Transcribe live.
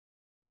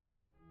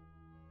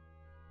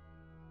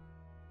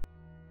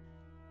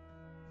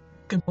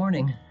Good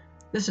morning.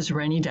 This is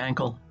Rainey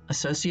Dankel,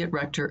 Associate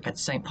Rector at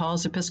St.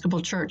 Paul's Episcopal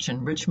Church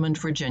in Richmond,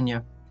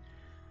 Virginia.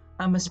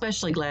 I'm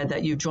especially glad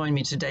that you've joined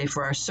me today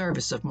for our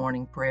service of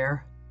morning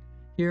prayer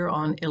here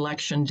on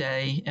Election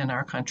Day in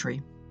our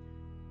country.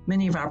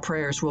 Many of our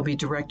prayers will be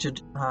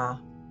directed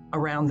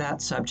around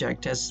that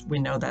subject, as we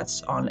know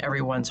that's on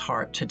everyone's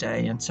heart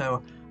today. And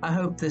so I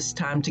hope this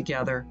time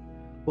together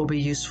will be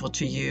useful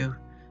to you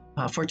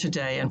for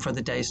today and for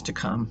the days to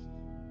come.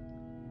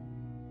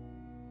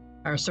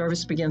 Our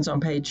service begins on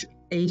page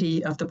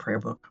 80 of the prayer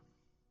book.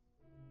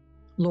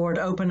 Lord,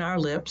 open our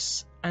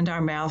lips, and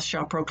our mouth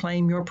shall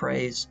proclaim your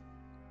praise.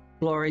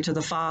 Glory to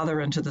the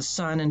Father, and to the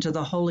Son, and to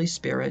the Holy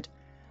Spirit,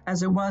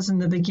 as it was in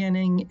the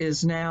beginning,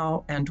 is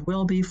now, and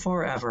will be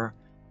forever.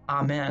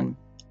 Amen.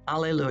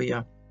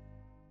 Alleluia.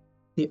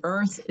 The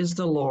earth is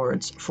the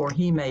Lord's, for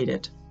he made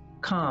it.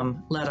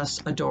 Come, let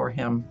us adore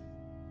him.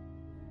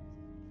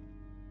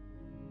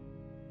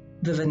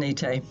 The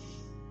Venite.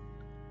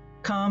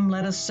 Come,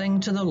 let us sing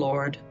to the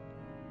Lord.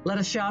 Let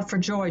us shout for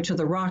joy to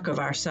the rock of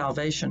our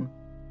salvation.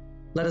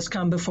 Let us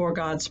come before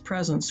God's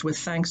presence with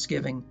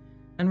thanksgiving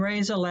and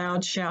raise a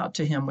loud shout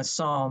to him with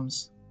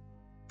psalms.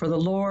 For the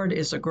Lord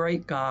is a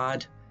great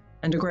God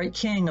and a great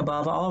King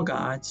above all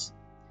gods.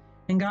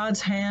 In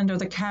God's hand are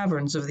the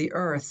caverns of the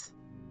earth,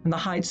 and the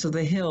heights of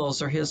the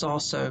hills are his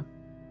also.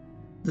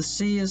 The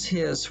sea is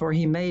his, for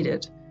he made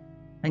it,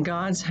 and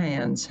God's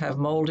hands have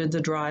molded the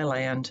dry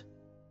land.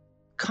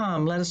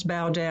 Come, let us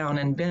bow down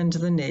and bend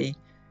the knee,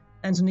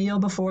 and kneel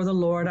before the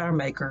Lord our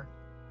Maker.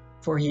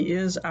 For he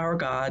is our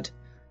God,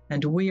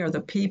 and we are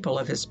the people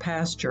of his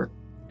pasture,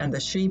 and the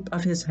sheep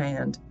of his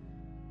hand.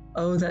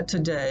 Oh, that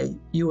today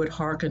you would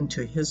hearken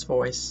to his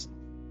voice.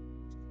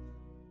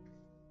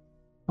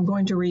 I'm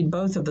going to read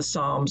both of the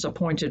Psalms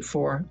appointed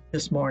for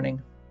this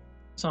morning,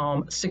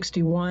 Psalm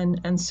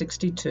 61 and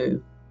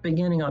 62,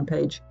 beginning on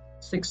page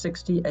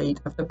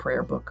 668 of the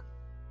prayer book.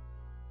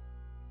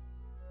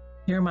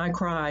 Hear my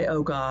cry,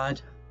 O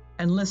God,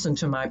 and listen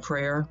to my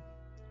prayer.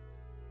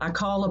 I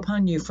call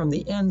upon you from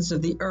the ends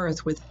of the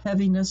earth with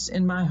heaviness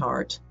in my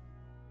heart.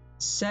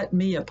 Set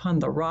me upon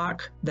the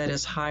rock that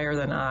is higher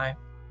than I.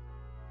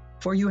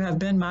 For you have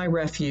been my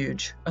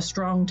refuge, a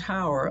strong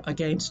tower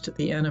against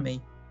the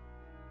enemy.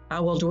 I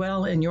will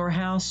dwell in your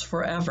house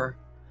forever.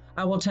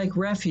 I will take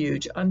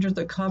refuge under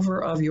the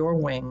cover of your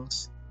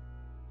wings.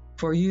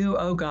 For you,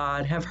 O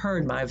God, have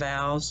heard my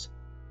vows.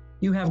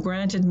 You have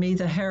granted me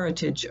the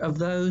heritage of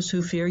those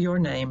who fear your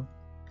name,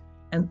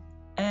 and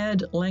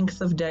add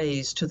length of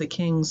days to the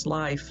king's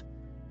life.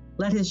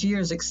 Let his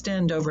years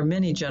extend over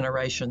many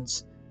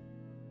generations.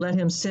 Let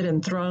him sit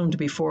enthroned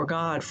before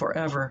God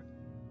forever.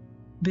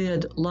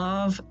 Bid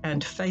love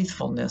and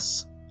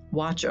faithfulness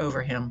watch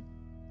over him.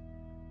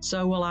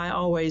 So will I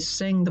always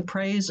sing the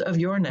praise of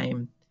your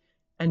name,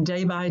 and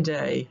day by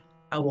day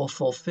I will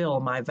fulfill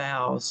my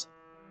vows.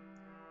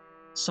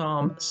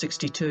 Psalm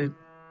 62.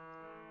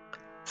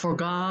 For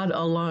God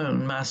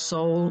alone my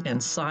soul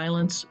in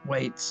silence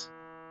waits.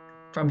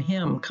 From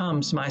him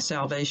comes my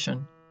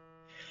salvation.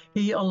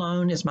 He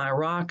alone is my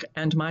rock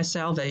and my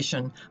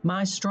salvation,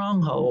 my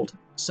stronghold,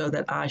 so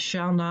that I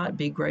shall not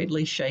be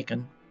greatly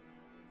shaken.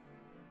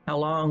 How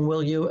long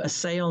will you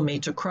assail me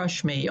to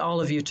crush me, all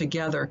of you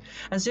together,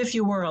 as if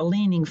you were a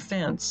leaning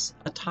fence,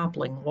 a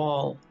toppling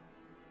wall?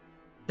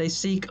 They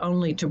seek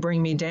only to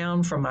bring me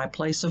down from my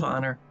place of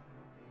honor.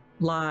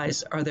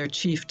 Lies are their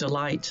chief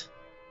delight.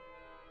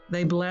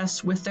 They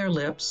bless with their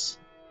lips,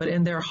 but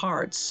in their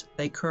hearts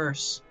they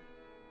curse.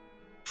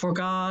 For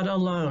God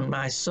alone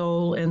my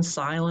soul in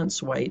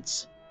silence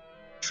waits.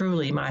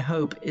 Truly my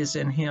hope is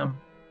in him.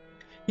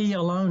 He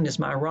alone is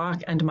my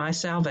rock and my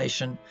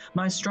salvation,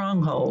 my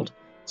stronghold,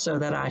 so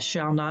that I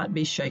shall not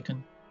be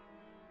shaken.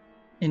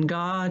 In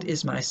God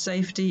is my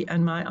safety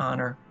and my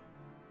honor.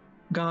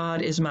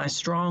 God is my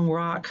strong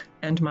rock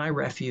and my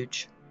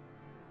refuge.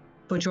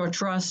 Put your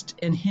trust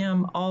in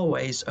him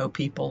always, O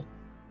people.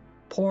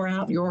 Pour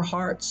out your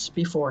hearts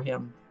before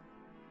him,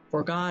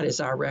 for God is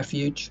our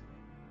refuge.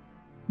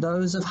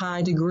 Those of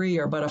high degree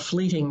are but a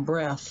fleeting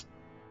breath.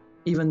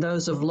 Even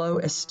those of low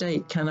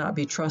estate cannot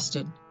be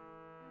trusted.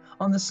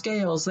 On the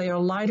scales they are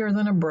lighter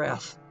than a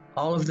breath,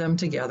 all of them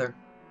together.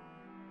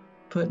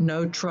 Put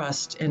no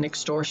trust in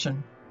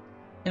extortion.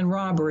 In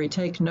robbery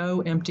take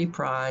no empty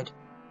pride.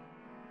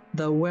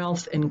 Though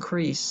wealth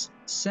increase,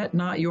 set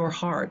not your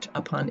heart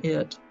upon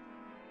it.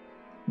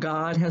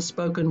 God has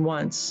spoken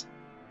once.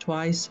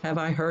 Twice have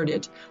I heard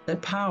it,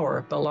 that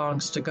power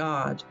belongs to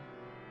God.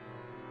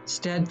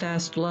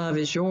 Steadfast love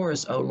is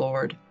yours, O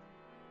Lord,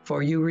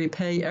 for you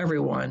repay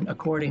everyone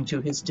according to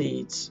his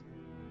deeds.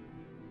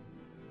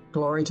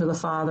 Glory to the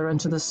Father, and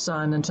to the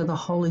Son, and to the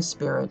Holy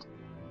Spirit,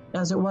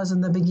 as it was in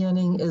the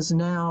beginning, is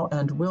now,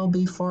 and will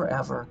be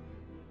forever.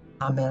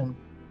 Amen.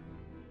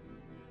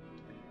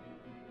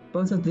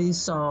 Both of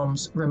these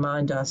psalms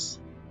remind us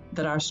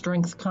that our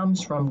strength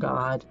comes from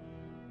God,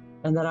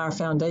 and that our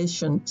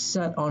foundation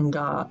set in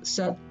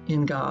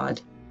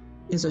God,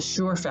 is a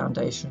sure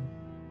foundation.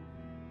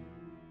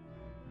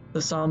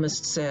 The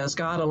psalmist says,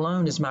 God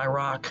alone is my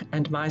rock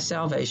and my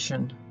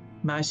salvation,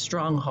 my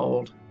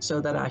stronghold,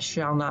 so that I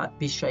shall not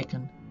be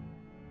shaken.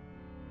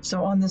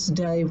 So on this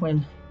day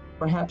when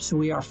perhaps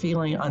we are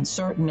feeling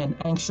uncertain and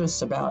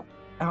anxious about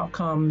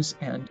outcomes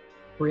and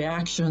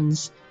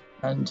reactions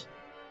and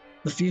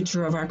the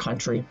future of our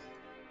country,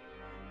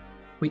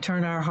 we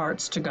turn our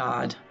hearts to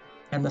God.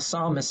 And the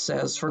psalmist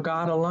says, "For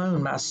God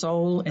alone my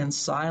soul in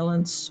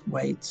silence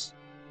waits."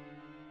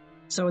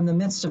 So in the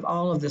midst of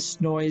all of this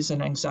noise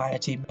and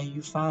anxiety, may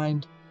you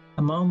find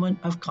a moment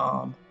of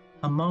calm,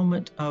 a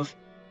moment of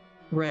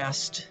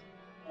rest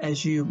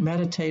as you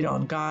meditate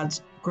on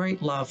God's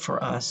great love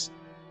for us,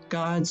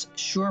 God's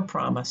sure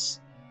promise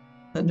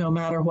that no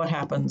matter what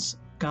happens,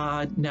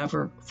 God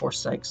never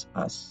forsakes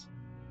us.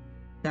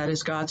 That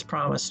is God's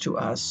promise to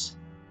us.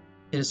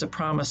 It is a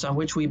promise on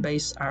which we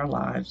base our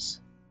lives,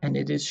 and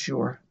it is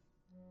sure.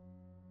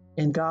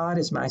 In God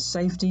is my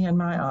safety and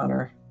my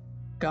honor.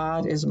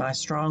 God is my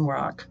strong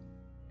rock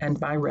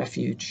and my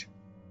refuge.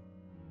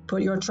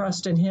 Put your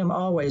trust in him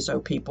always, O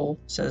people,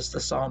 says the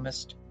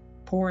psalmist.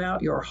 Pour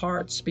out your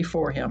hearts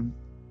before him,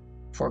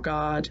 for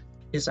God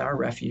is our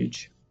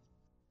refuge.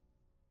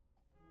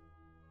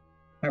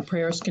 Our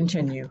prayers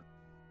continue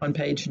on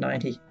page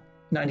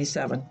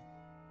 97.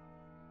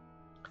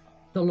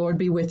 The Lord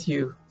be with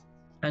you,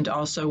 and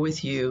also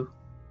with you.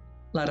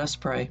 Let us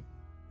pray.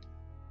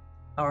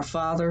 Our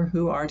Father,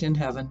 who art in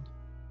heaven,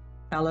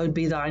 hallowed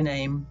be thy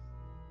name.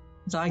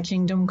 Thy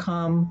kingdom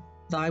come,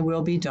 thy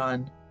will be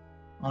done,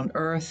 on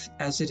earth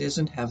as it is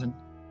in heaven.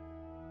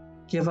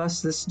 Give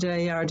us this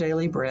day our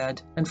daily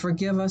bread, and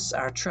forgive us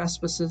our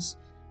trespasses,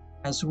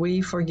 as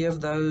we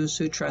forgive those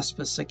who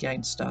trespass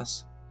against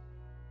us.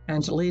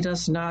 And lead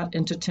us not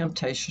into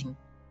temptation,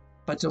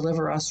 but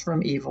deliver us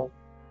from evil.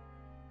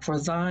 For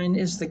thine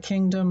is the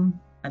kingdom,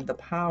 and the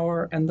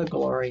power, and the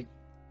glory,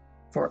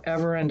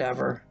 forever and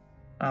ever.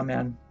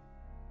 Amen.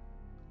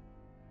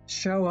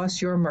 Show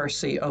us your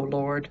mercy, O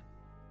Lord,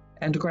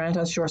 and grant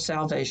us your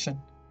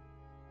salvation.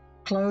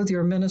 Clothe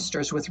your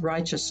ministers with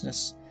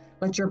righteousness.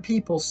 Let your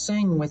people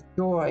sing with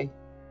joy.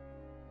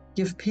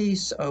 Give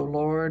peace, O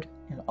Lord,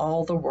 in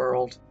all the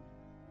world,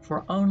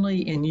 for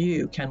only in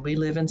you can we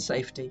live in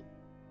safety.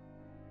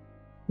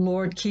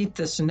 Lord, keep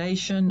this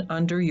nation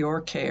under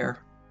your care,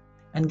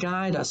 and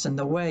guide us in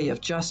the way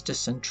of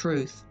justice and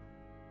truth.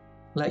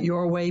 Let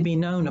your way be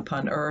known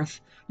upon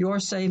earth, your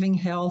saving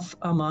health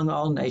among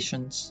all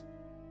nations.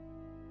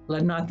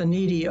 Let not the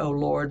needy, O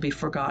Lord, be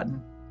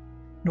forgotten,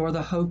 nor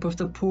the hope of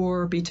the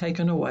poor be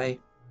taken away.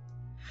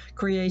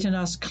 Create in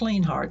us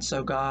clean hearts,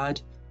 O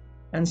God,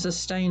 and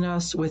sustain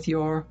us with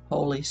your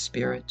Holy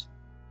Spirit.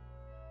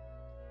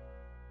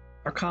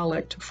 Our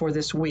collect for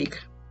this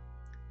week.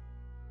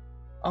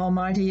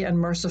 Almighty and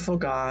merciful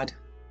God,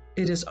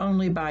 it is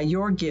only by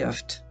your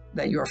gift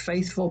that your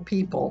faithful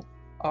people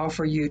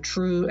offer you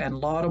true and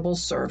laudable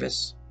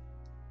service.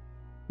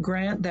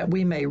 Grant that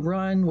we may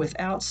run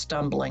without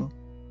stumbling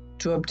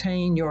to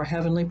obtain your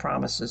heavenly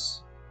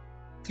promises.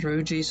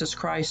 Through Jesus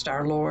Christ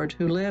our Lord,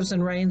 who lives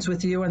and reigns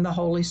with you in the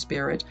Holy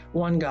Spirit,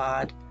 one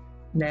God,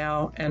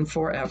 now and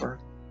forever.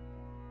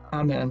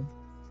 Amen.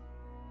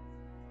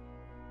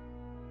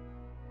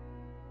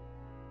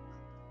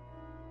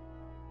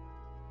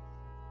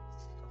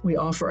 We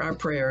offer our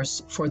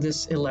prayers for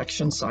this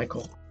election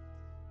cycle.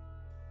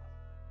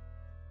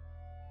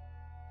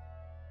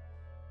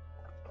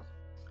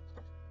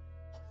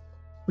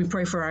 We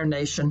pray for our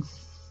nation.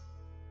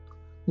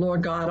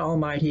 Lord God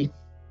Almighty,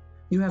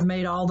 you have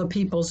made all the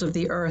peoples of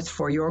the earth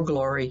for your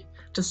glory,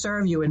 to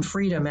serve you in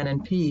freedom and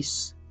in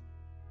peace.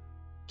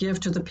 Give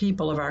to the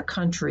people of our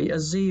country a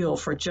zeal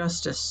for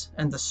justice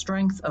and the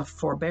strength of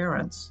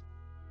forbearance,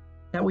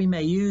 that we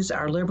may use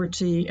our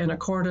liberty in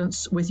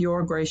accordance with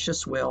your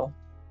gracious will.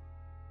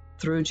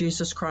 Through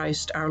Jesus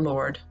Christ our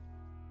Lord.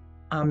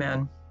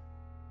 Amen.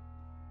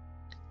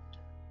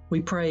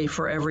 We pray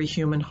for every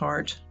human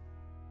heart.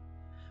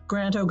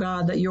 Grant, O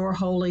God, that your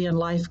holy and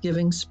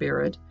life-giving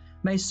Spirit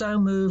may so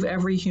move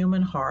every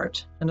human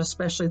heart, and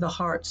especially the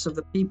hearts of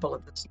the people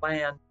of this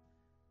land,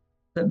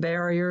 that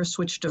barriers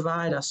which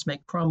divide us may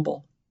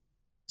crumble,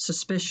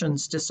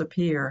 suspicions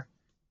disappear,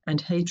 and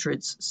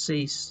hatreds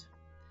cease,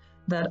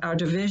 that our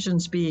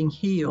divisions being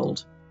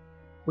healed,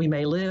 we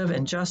may live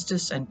in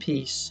justice and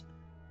peace.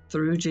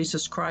 Through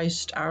Jesus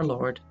Christ our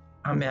Lord.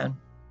 Amen.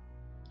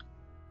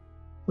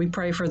 We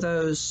pray for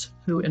those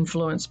who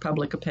influence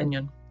public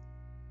opinion.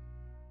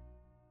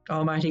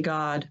 Almighty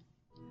God,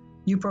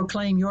 you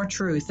proclaim your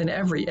truth in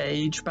every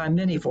age by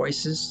many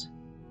voices.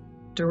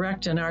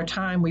 Direct in our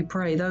time, we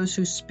pray, those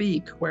who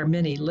speak where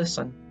many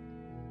listen,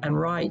 and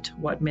write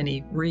what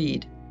many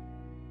read,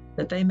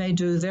 that they may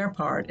do their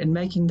part in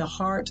making the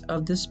heart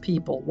of this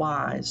people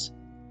wise,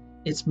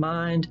 its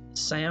mind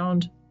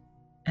sound,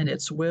 and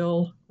its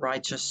will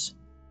righteous,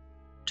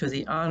 to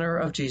the honor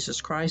of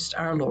Jesus Christ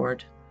our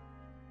Lord.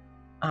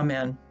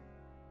 Amen.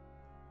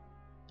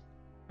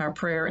 Our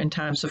prayer in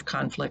times of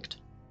conflict.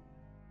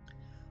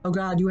 O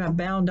God, you have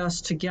bound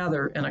us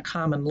together in a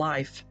common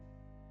life.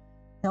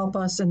 Help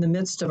us in the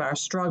midst of our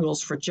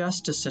struggles for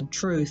justice and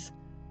truth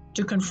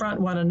to confront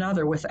one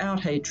another without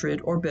hatred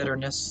or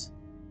bitterness.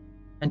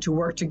 and to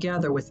work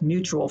together with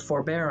mutual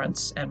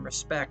forbearance and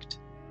respect.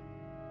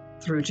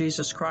 Through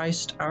Jesus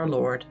Christ our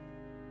Lord.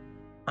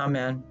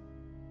 Amen.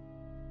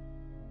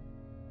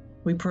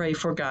 We pray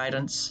for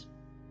guidance.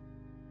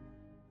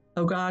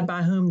 O God,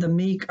 by whom the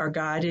meek are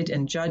guided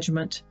in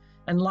judgment,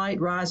 and light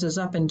rises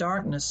up in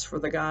darkness for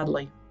the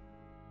godly,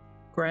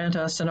 grant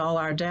us in all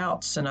our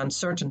doubts and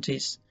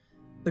uncertainties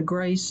the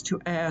grace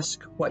to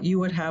ask what you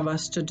would have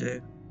us to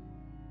do,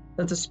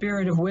 that the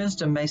spirit of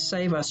wisdom may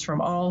save us from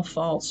all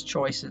false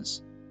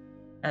choices,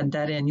 and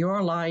that in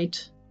your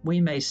light we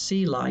may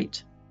see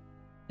light,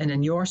 and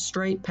in your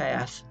straight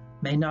path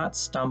may not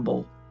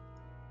stumble.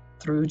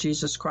 Through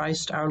Jesus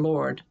Christ our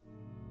Lord.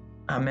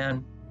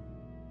 Amen.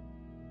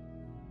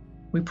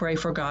 We pray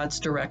for God's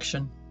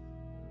direction.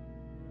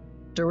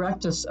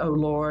 Direct us, O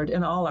Lord,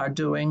 in all our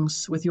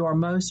doings with your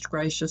most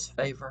gracious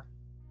favor,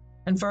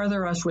 and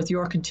further us with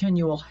your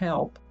continual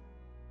help,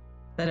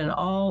 that in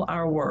all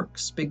our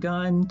works,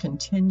 begun,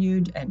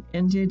 continued, and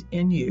ended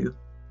in you,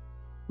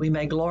 we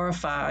may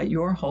glorify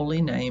your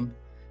holy name,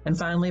 and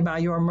finally by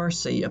your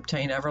mercy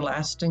obtain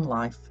everlasting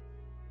life.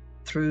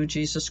 Through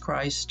Jesus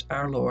Christ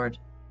our Lord.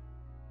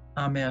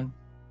 Amen.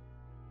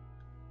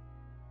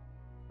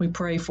 We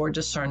pray for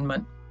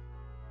discernment.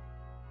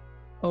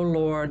 O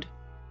Lord,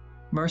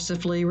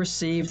 mercifully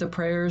receive the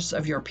prayers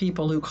of your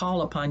people who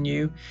call upon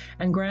you,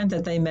 and grant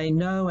that they may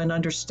know and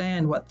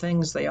understand what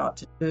things they ought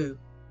to do,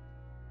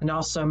 and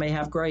also may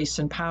have grace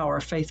and power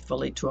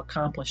faithfully to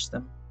accomplish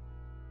them.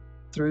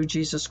 Through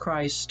Jesus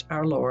Christ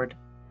our Lord.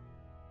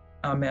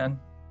 Amen.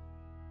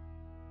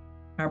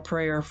 Our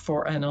prayer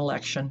for an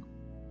election.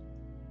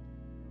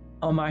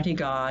 Almighty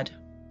God,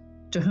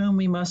 to whom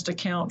we must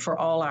account for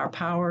all our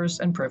powers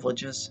and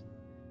privileges,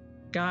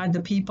 guide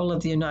the people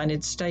of the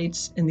United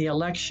States in the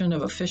election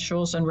of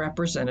officials and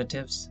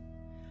representatives,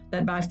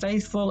 that by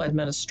faithful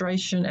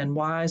administration and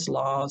wise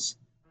laws,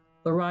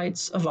 the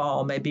rights of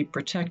all may be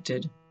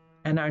protected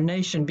and our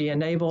nation be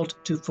enabled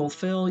to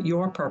fulfill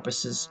your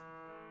purposes.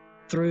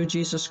 Through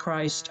Jesus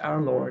Christ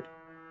our Lord.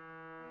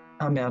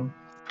 Amen.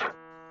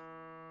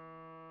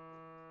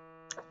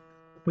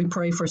 We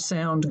pray for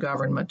sound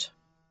government.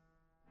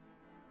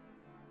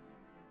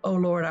 O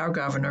Lord, our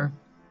governor,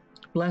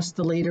 bless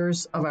the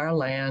leaders of our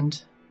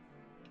land,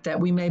 that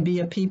we may be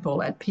a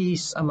people at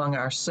peace among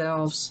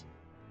ourselves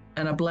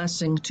and a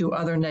blessing to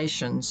other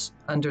nations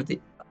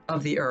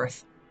of the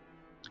earth.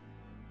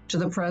 To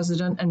the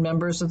President and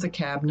members of the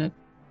Cabinet,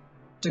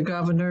 to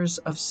governors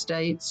of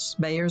states,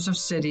 mayors of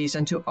cities,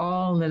 and to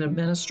all in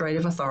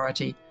administrative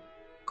authority,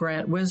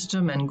 grant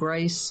wisdom and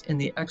grace in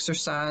the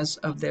exercise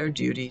of their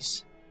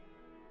duties.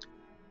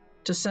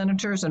 To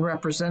senators and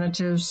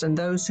representatives and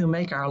those who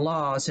make our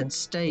laws in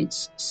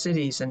states,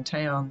 cities, and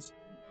towns,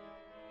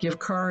 give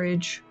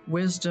courage,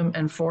 wisdom,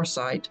 and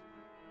foresight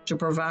to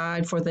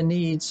provide for the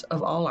needs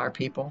of all our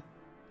people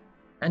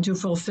and to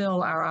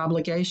fulfill our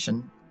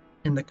obligation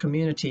in the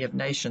community of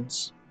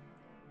nations.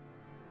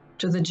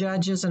 To the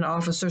judges and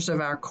officers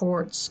of our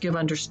courts, give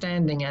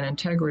understanding and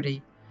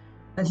integrity,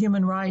 that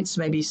human rights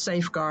may be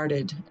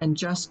safeguarded and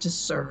justice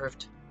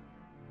served.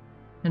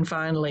 And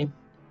finally,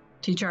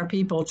 teach our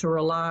people to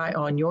rely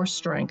on your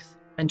strength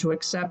and to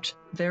accept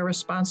their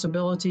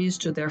responsibilities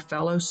to their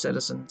fellow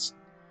citizens,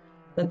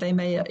 that they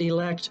may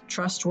elect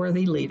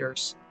trustworthy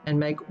leaders and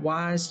make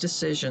wise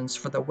decisions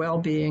for the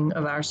well-being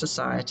of our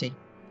society,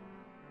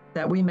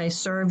 that we may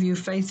serve you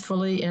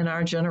faithfully in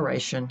our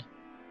generation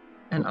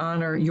and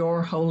honor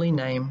your holy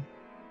name.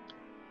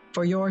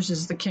 For yours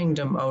is the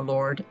kingdom, O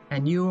Lord,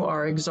 and you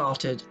are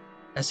exalted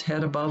as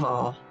head above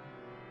all.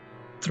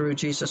 Through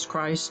Jesus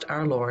Christ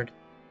our Lord.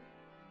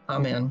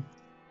 Amen.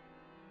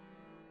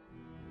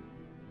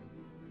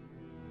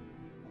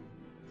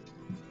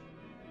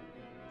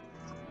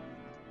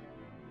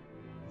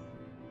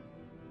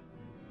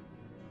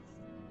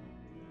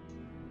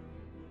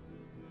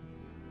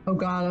 O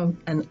God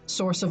and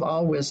source of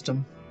all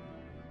wisdom,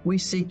 we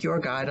seek your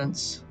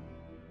guidance.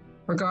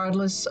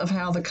 Regardless of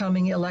how the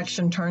coming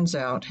election turns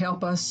out,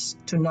 help us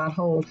to not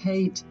hold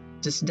hate,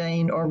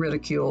 disdain, or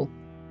ridicule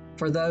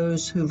for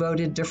those who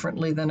voted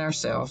differently than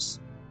ourselves.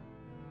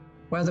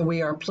 Whether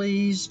we are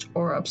pleased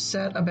or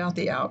upset about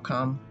the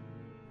outcome,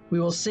 we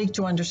will seek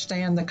to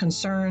understand the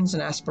concerns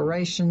and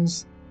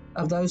aspirations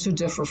of those who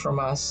differ from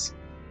us,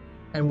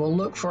 and will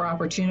look for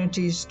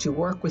opportunities to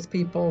work with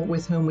people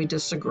with whom we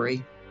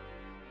disagree.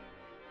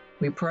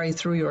 We pray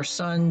through your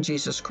Son,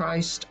 Jesus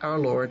Christ, our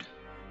Lord.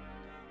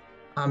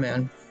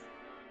 Amen.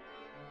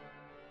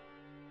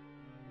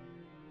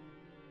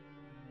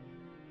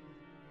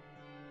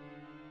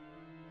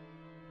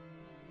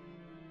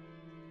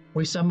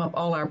 We sum up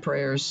all our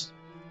prayers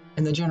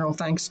in the general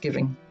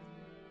thanksgiving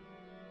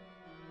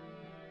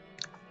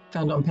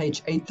found on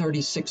page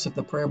 836 of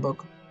the prayer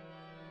book.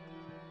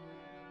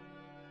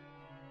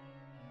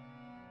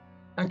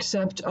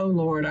 Accept, O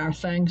Lord, our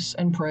thanks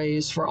and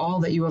praise for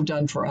all that you have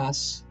done for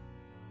us.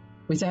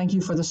 We thank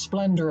you for the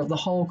splendor of the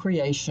whole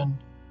creation,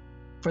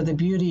 for the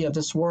beauty of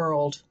this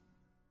world,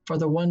 for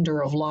the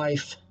wonder of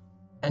life,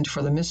 and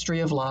for the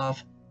mystery of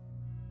love.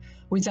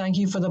 We thank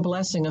you for the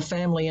blessing of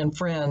family and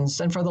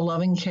friends and for the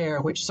loving care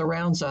which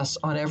surrounds us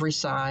on every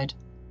side.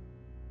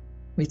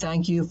 We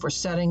thank you for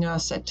setting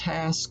us at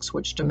tasks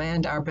which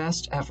demand our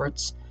best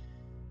efforts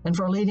and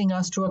for leading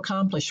us to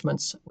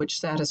accomplishments which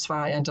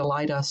satisfy and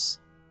delight us.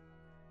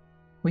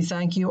 We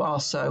thank you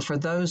also for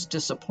those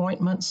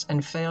disappointments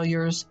and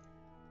failures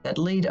that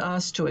lead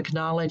us to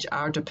acknowledge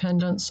our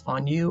dependence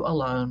on you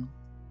alone.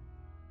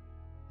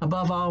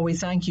 Above all, we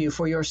thank you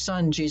for your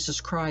Son, Jesus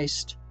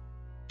Christ,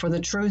 for the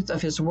truth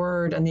of his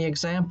word and the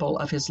example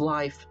of his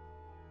life,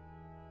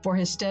 for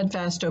his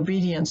steadfast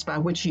obedience by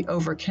which he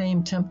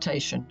overcame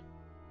temptation,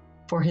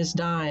 for his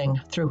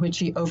dying through which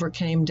he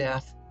overcame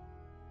death,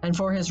 and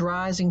for his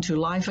rising to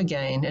life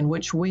again in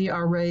which we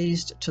are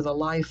raised to the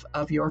life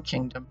of your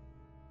kingdom.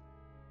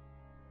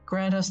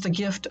 Grant us the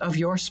gift of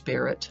your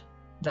Spirit,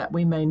 that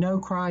we may know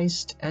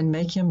Christ and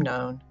make him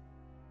known,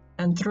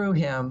 and through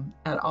him,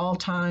 at all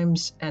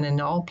times and in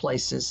all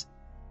places,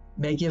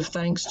 may give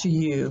thanks to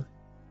you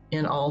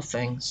in all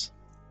things.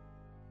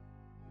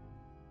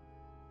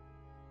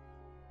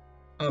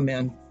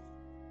 Amen.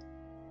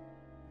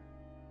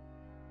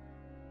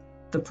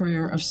 The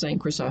Prayer of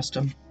St.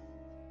 Chrysostom.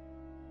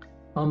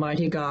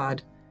 Almighty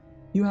God,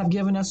 you have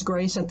given us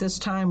grace at this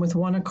time with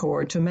one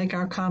accord to make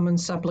our common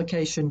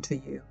supplication to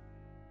you.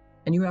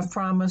 And you have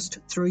promised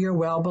through your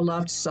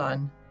well-beloved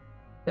Son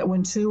that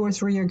when 2 or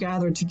 3 are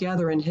gathered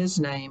together in his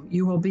name,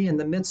 you will be in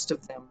the midst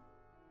of them.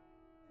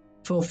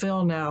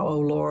 Fulfill now, O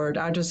Lord,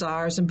 our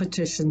desires and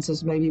petitions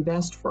as may be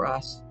best for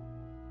us,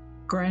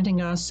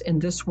 granting us in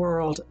this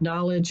world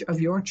knowledge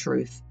of your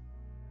truth,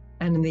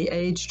 and in the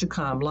age to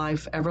come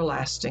life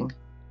everlasting.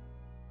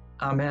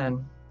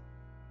 Amen.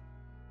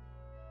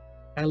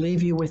 I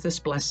leave you with this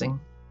blessing.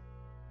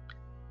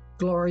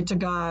 Glory to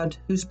God,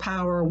 whose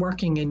power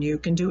working in you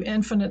can do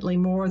infinitely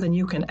more than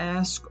you can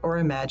ask or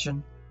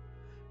imagine.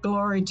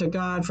 Glory to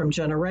God from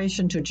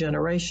generation to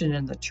generation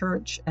in the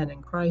Church and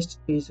in Christ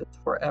Jesus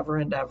forever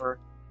and ever.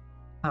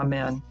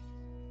 Amen.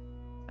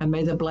 And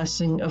may the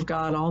blessing of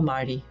God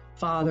Almighty,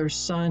 Father,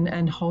 Son,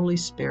 and Holy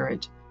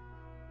Spirit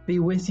be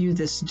with you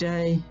this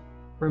day,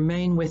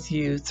 remain with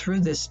you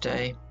through this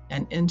day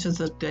and into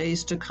the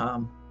days to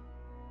come.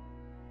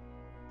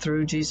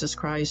 Through Jesus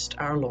Christ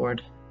our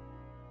Lord.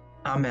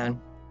 Amen.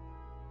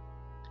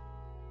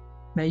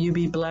 May you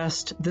be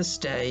blessed this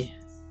day.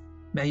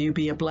 May you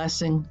be a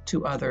blessing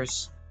to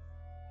others.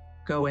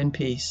 Go in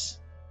peace.